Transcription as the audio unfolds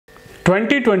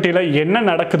2020ல என்ன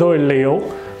நடக்குதோ இல்லையோ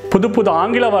புது புது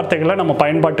ஆங்கில வார்த்தைகளை நம்ம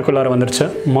பயன்பாட்டுக்குள்ளார வந்துருச்சு.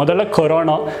 முதல்ல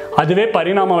கொரோனா, அதுவே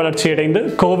பரிணாம வளர்ச்சி அடைந்து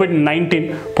கோவிட்-19,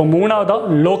 இப்போ மூணாவதா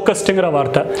லோக்கஸ்ட்டுங்கிற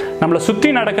வார்த்தை. நம்மளை சுற்றி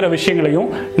நடக்கிற விஷயங்களையும்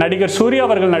நடிகர் சூர்யா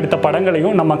அவர்கள் நடித்த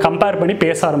படங்களையும் நம்ம கம்பேர் பண்ணி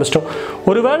பேச ஆரம்பிச்சிட்டோம்.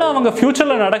 ஒருவேளை அவங்க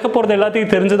ஃப்யூச்சரில் நடக்க போகிறது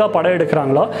எல்லாத்தையும் தெரிஞ்சுதான் படம்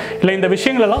எடுக்கிறாங்களா, இல்லை இந்த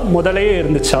விஷயங்களெல்லாம் முதலையே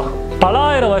இருந்துச்சா? பல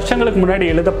ஆயிரம் வருஷங்களுக்கு முன்னாடி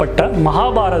எழுதப்பட்ட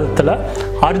மகாபாரதத்தில்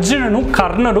அர்ஜுனனும்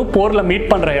கர்ணனும் போரில் மீட்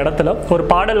பண்ணுற இடத்துல ஒரு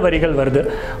பாடல் வரிகள் வருது.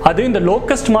 அது இந்த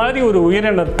லோக்கஸ்ட் மாதிரி ஒரு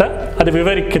உயிரினத்தை அது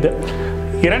விவரிக்குது.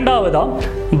 இரண்டாவதா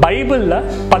பைபிளில்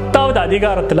 10வது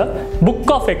அதிகாரத்தில்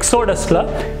புக் ஆஃப் எக்ஸோடஸில்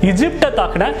இஜிப்டை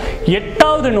தாக்கின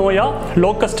 8வது நோயா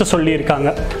லோக்கஸ்ட்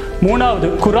சொல்லியிருக்காங்க. மூணாவது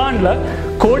குரானில்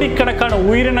கோடிக்கணக்கான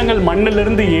உயிரினங்கள்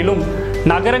மண்ணிலிருந்து எழும்,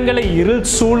 நகரங்களை இருள்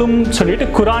சூழும் சொல்லிட்டு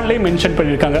குரான்லேயே மென்ஷன்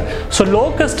பண்ணியிருக்காங்க. ஸோ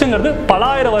லோக்கஸ்ட்டுங்கிறது பல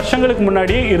ஆயிரம் வருஷங்களுக்கு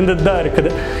முன்னாடியே இருந்தது தான் இருக்குது.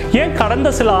 ஏன்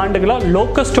கடந்த சில ஆண்டுகளாக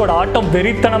லோக்கஸ்டோட ஆட்டம்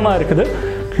வெறித்தனமாக இருக்குது?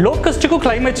 லோக்கஸ்ட்டுக்கும்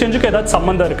கிளைமேட் சேஞ்சுக்கும் ஏதாவது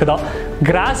சம்மந்தம் இருக்குதா?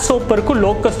 கிராஸ்ஹாப்பருக்கும்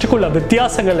லோக்கஸ்ட்டுக்கும் உள்ள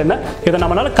வித்தியாசங்கள் என்ன? இதை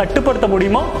நம்மளால் கட்டுப்படுத்த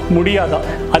முடியுமா முடியாதா?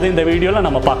 அது இந்த வீடியோவில்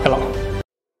நம்ம பார்க்கலாம்.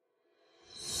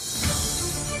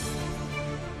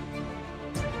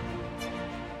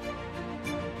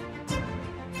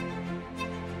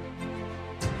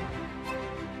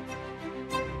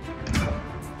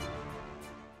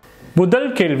 முதல்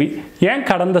கேள்வி, ஏன்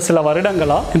கடந்த சில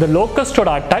வருடங்களாக இந்த லோக்கஸ்டோட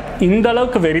அட்டாக் இந்த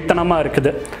அளவுக்கு வெறித்தனமாக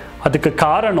இருக்குது? அதுக்கு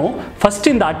காரணம், ஃபர்ஸ்ட்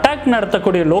இந்த அட்டாக்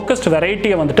நடத்தக்கூடிய லோக்கஸ்ட்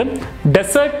வெரைட்டியை வந்துட்டு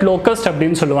டெசர்ட் லோக்கஸ்ட்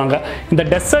அப்படின்னு சொல்லுவாங்க. இந்த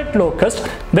டெசர்ட் லோக்கஸ்ட்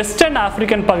வெஸ்டர்ன்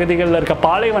ஆப்பிரிக்கன் பகுதிகளில் இருக்க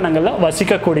பாலைவனங்களில்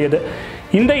வசிக்கக்கூடியது.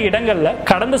 இந்த இடங்களில்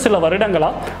கடந்த சில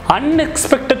வருடங்களாக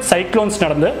அன்எக்ஸ்பெக்டட் சைக்ளோன்ஸ்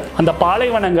நடந்து அந்த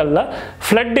பாலைவனங்களில்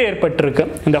ஃப்ளட் ஏற்பட்டிருக்கு.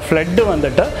 இந்த ஃப்ளட்டு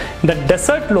வந்துட்டு இந்த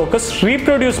டெசர்ட் லோக்கஸ்ட்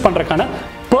ரீப்ரொடியூஸ் பண்ணுறதுக்கான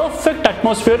பர்ஃபெக்ட்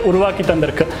அட்மாஸ்பியர் உருவாக்கி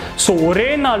தந்திருக்கு. ஸோ ஒரே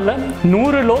நாளில்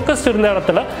 100 லோக்கஸ்ட் இருந்த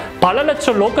இடத்துல பல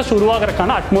லட்சம் லோக்கஸ்ட்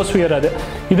உருவாகிறதுக்கான அட்மாஸ்பியர் அது.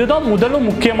 இதுதான் முதலும்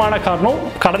முக்கியமான காரணம்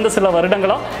கடந்த சில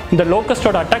வருடங்களாக இந்த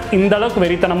லோக்கஸ்டோட அட்டாக் இந்த அளவுக்கு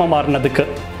வெறித்தனமாக மாறினதுக்கு.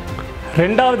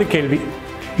 ரெண்டாவது கேள்வி,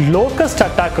 லோக்கஸ்ட்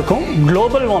அட்டாக்குக்கும்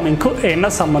குளோபல் வார்மிங்க்கும் என்ன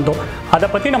சம்மந்தம்? அதை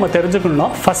பற்றி நம்ம தெரிஞ்சுக்கணும்னா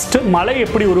ஃபஸ்ட்டு மழை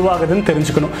எப்படி உருவாகுதுன்னு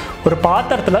தெரிஞ்சுக்கணும். ஒரு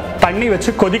பாத்திரத்தில் தண்ணி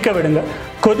வச்சு கொதிக்க விடுங்க.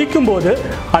 கொதிக்கும் போது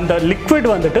அந்த லிக்விட்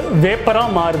வந்துட்டு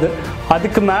வேப்பராக மாறுது.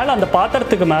 அதுக்கு மேலே அந்த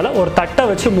பாத்திரத்துக்கு மேலே ஒரு தட்டை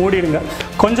வச்சு மூடிடுங்க.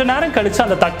 கொஞ்ச நேரம் கழித்து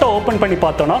அந்த தட்டை ஓப்பன் பண்ணி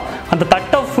பார்த்தோன்னா அந்த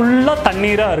தட்டை ஃபுல்லாக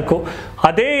தண்ணீராக இருக்கும்.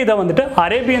 அதே இதை வந்துட்டு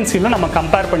அரேபியன் சீல நம்ம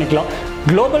கம்பேர் பண்ணிக்கலாம்.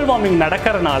 குளோபல் வார்மிங்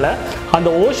நடக்கிறதுனால அந்த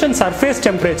ஓஷன் சர்ஃபேஸ்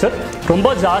டெம்பரேச்சர் ரொம்ப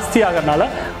ஜாஸ்தி ஆகிறதுனால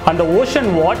அந்த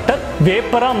ஓஷன் வாட்டர்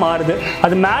வேப்பராக மாறுது.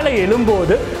 அது மேலே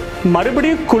எழும்போது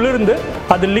மறுபடியும் குளிர்ந்து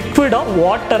அது லிக்விடாக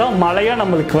வாட்டராக மழையாக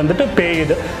நம்மளுக்கு வந்துட்டு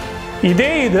பெய்யுது. இதே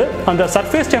இது அந்த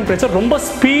சர்ஃபேஸ் டெம்பரேச்சர் ரொம்ப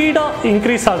ஸ்பீடாக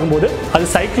இன்க்ரீஸ் ஆகும்போது அது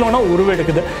சைக்ளோனாக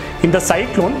உருவெடுக்குது. இந்த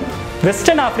சைக்ளோன்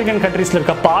வெஸ்டர்ன் ஆப்பிரிக்கன் கண்ட்ரீஸில்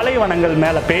இருக்க பாலைவனங்கள்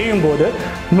மேலே பெய்யும் போது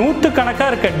நூற்றுக்கணக்காக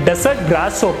இருக்க டெசர்ட்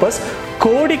கிராஸ்ஹாப்பர்ஸ்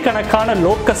கோடிக்கணக்கான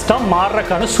லோக்கஸ்டாக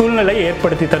மாறுறதுக்கான சூழ்நிலையை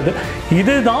ஏற்படுத்தி தருது.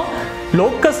 இதுதான்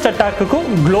லோக்கஸ்ட் அட்டாக்குக்கும்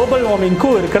குளோபல்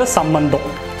வார்மிங்க்கும் இருக்கிற சம்பந்தம்.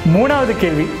 மூணாவது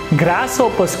கேள்வி,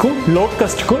 கிராஸ்ஹாப்பர்ஸ்க்கும்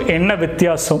லோக்கஸ்ட்டுக்கும் என்ன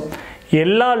வித்தியாசம்?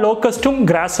 எல்லா லோக்கஸ்ட்டும்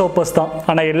கிராஸ்ஹாப்பர்ஸ் தான்,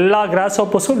 ஆனால் எல்லா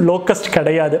கிராஸ்ஹாப்பர்ஸும் லோக்கஸ்ட்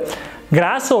கிடையாது.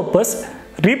 கிராஸ்ஹாப்பர்ஸ்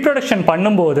ரீப்ரொடக்ஷன்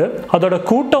பண்ணும்போது அதோட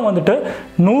கூட்டம் வந்துட்டு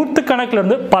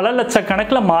நூற்றுக்கணக்கிலிருந்து பல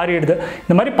லட்சக்கணக்கில் மாறிடுது.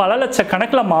 இந்த மாதிரி பல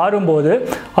லட்சக்கணக்கில் மாறும்போது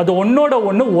அது ஒன்றோட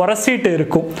ஒன்று உரசிட்டு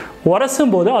இருக்கும்.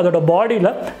 உரசும் போது அதோட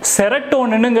பாடியில்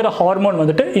செரட்டோனினுங்கிற ஹார்மோன்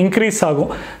வந்துட்டு இன்க்ரீஸ் ஆகும்.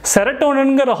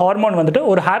 செரட்டோனின்ங்கிற ஹார்மோன் வந்துட்டு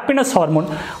ஒரு ஹாப்பினஸ் ஹார்மோன்.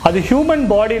 அது ஹியூமன்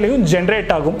பாடியிலையும்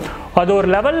ஜென்ரேட் ஆகும். அது ஒரு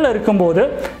லெவலில் இருக்கும்போது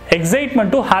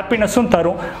எக்ஸைட்மெண்ட்டும் ஹாப்பினஸும்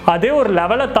தரும். அதே ஒரு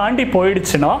லெவலை தாண்டி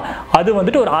போயிடுச்சுன்னா அது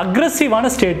வந்துட்டு ஒரு அக்ரெசிவான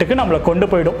ஸ்டேட்டுக்கு நம்மளை கொண்டு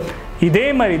போயிடும். இதே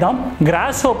மாதிரி தான்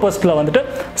கிராஸ்ஹாப்பர்ஸில் வந்துட்டு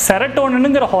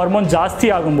செரட்டோனினுங்கிற ஹார்மோன் ஜாஸ்தி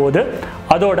ஆகும்போது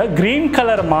அதோட க்ரீன்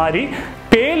கலர் மாறி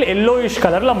பேல் எல்லோயிஷ்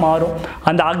கலரில் மாறும்.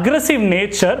 அந்த அக்ரெசிவ்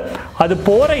நேச்சர் அது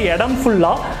போகிற இடம்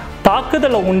ஃபுல்லாக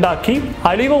தாக்குதலை உண்டாக்கி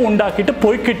அழிவை உண்டாக்கிட்டு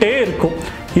போய்கிட்டே இருக்கும்.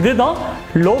 இதுதான்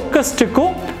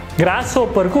லோக்கஸ்ட்டுக்கும்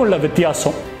கிராஸ்ஹாப்பருக்கும் உள்ள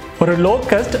வித்தியாசம். ஒரு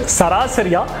லோக்கஸ்ட்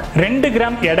சராசரியாக 2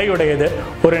 கிராம் எடையுடையது.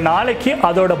 ஒரு நாளைக்கு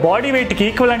அதோட பாடி வெயிட்டுக்கு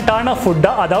ஈக்குவலண்ட்டான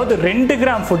ஃபுட்டை, அதாவது 2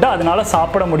 கிராம் ஃபுட்டை அதனால்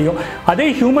சாப்பிட முடியும். அதே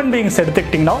ஹியூமன் பீயிங்ஸ்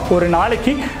எடுத்துக்கிட்டிங்கன்னா ஒரு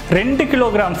நாளைக்கு 2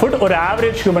 கிலோகிராம் ஃபுட் ஒரு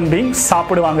ஆவரேஜ் ஹியூமன் பீயிங்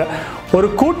சாப்பிடுவாங்க. ஒரு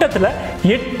கூட்டத்தில்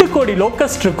 8 கோடி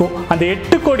லோக்கஸ்ட் இருக்கும். அந்த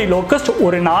 8 கோடி லோக்கஸ்ட்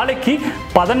ஒரு நாளைக்கு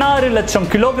 16 லட்சம்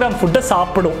கிலோகிராம் ஃபுட்டை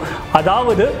சாப்பிடும்.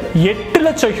 அதாவது 8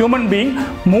 லட்சம் ஹியூமன் பீயிங்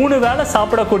 3 வேளை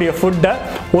சாப்பிடக்கூடிய ஃபுட்டை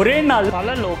ஒரே நாள்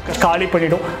பல லோக்கஸ்ட் காலி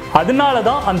பண்ணிடும். அதனால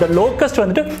தான் அந்த லோக்கஸ்ட்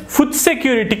வந்துட்டு ஃபுட்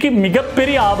செக்யூரிட்டிக்கு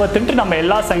மிகப்பெரிய ஆபத்துன்ட்டு நம்ம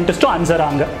எல்லா சயின்டிஸ்டும்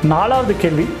அஞ்சுறாங்க. நாலாவது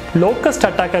கேள்வி, லோக்கஸ்ட்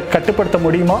அட்டாக்கை கட்டுப்படுத்த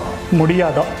முடியுமா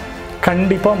முடியாதா?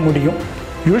 கண்டிப்பாக முடியும்.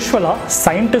 யூஸ்வலாக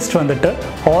சயின்டிஸ்ட் வந்துட்டு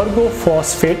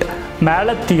ஆர்கோஃபாஸ்பேட்,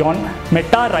 மேலத்தியான்,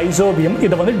 மெட்டாரைசோபியம்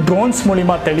இதை வந்து ட்ரோன்ஸ்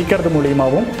மூலிமா தெளிக்கிறது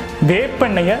மூலியமாகவும்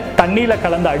வேப்பெண்ணெயை தண்ணியில்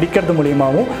கலந்து அடிக்கிறது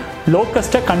மூலியமாகவும்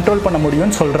லோக்கஸ்ட்டை கண்ட்ரோல் பண்ண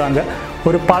முடியும்னு சொல்கிறாங்க.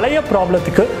 ஒரு பழைய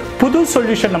ப்ராப்ளத்துக்கு புது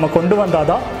சொல்யூஷன் நம்ம கொண்டு வந்தால்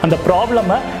தான் அந்த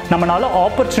ப்ராப்ளமை நம்மளால்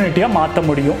ஆப்பர்ச்சுனிட்டியாக மாற்ற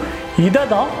முடியும். இதை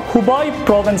தான் ஹுபாய்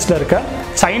ப்ராவின்ஸில் இருக்க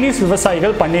சைனீஸ்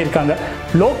விவசாயிகள் பண்ணியிருக்காங்க.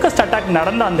 லோக்கஸ்ட் அட்டாக்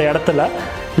நடந்த அந்த இடத்துல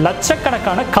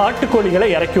லட்சக்கணக்கான காட்டுக்கோழிகளை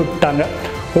இறக்கி விட்டாங்க.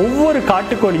 ஒவ்வொரு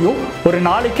காட்டுக்கோழியும் ஒரு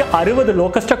நாளைக்கு 60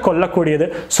 லோக்கஸ்ட்டை கொல்லக்கூடியது.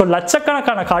 ஸோ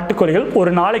லட்சக்கணக்கான காட்டுக்கோழிகள்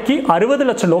ஒரு நாளைக்கு 60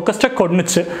 லட்சம் லோக்கஸ்ட்டை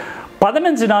கொன்னுச்சு.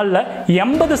 15 நாளில்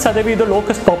 80%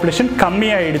 லோக்கஸ்ட் பாப்புலேஷன்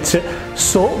கம்மியாயிடுச்சு.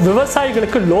 ஸோ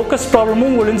விவசாயிகளுக்கு லோக்கஸ்ட்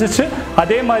ப்ராப்ளமும் ஒழிஞ்சிச்சு,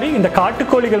 அதே மாதிரி இந்த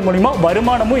காட்டுக்கோழிகள் மூலிமா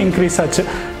வருமானமும் இன்க்ரீஸ் ஆச்சு.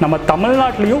 நம்ம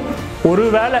தமிழ்நாட்டிலையும்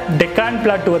ஒருவேளை டெக்கான்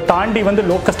பிளாட்டுவை தாண்டி வந்து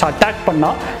லோக்கஸ்ட் அட்டாக்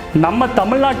பண்ணால் நம்ம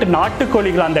தமிழ்நாட்டு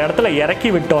நாட்டுக்கோழிகள் அந்த இடத்துல இறக்கி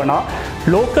விட்டோன்னா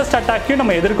லோக்கஸ்ட் அட்டாக்கையும்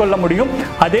நம்ம எதிர்கொள்ள முடியும்.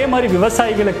 அதே மாதிரி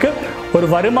விவசாயிகளுக்கு ஒரு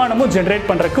வருமானமும் ஜென்ரேட்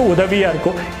பண்ணுறதுக்கு உதவியாக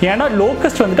இருக்கும். ஏன்னா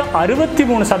லோக்கஸ்ட் வந்துட்டு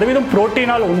 63%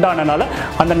 புரோட்டீனால் உண்டானனால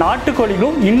அந்த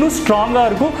நாட்டுக்கோழிகளும் இன்னும் ஸ்ட்ராங்காக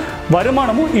இருக்கும்,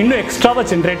 வருமானமும் இன்னும் எக்ஸ்ட்ராவாக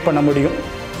ஜென்ரேட் பண்ண முடியும்.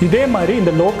 இதே மாதிரி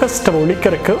இந்த லோக்கஸ்ட்டை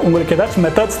ஒழிக்கிறதுக்கு உங்களுக்கு ஏதாச்சும்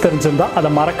மெத்தட்ஸ் தெரிஞ்சிருந்தால் அதை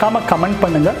மறக்காமல் கமெண்ட்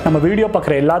பண்ணுங்கள். நம்ம வீடியோ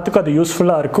பார்க்குற எல்லாத்துக்கும் அது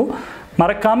யூஸ்ஃபுல்லாக இருக்கும்.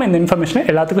 மறக்காமல் இந்த இன்ஃபர்மேஷனை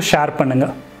எல்லாத்துக்கும் ஷேர்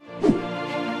பண்ணுங்கள்.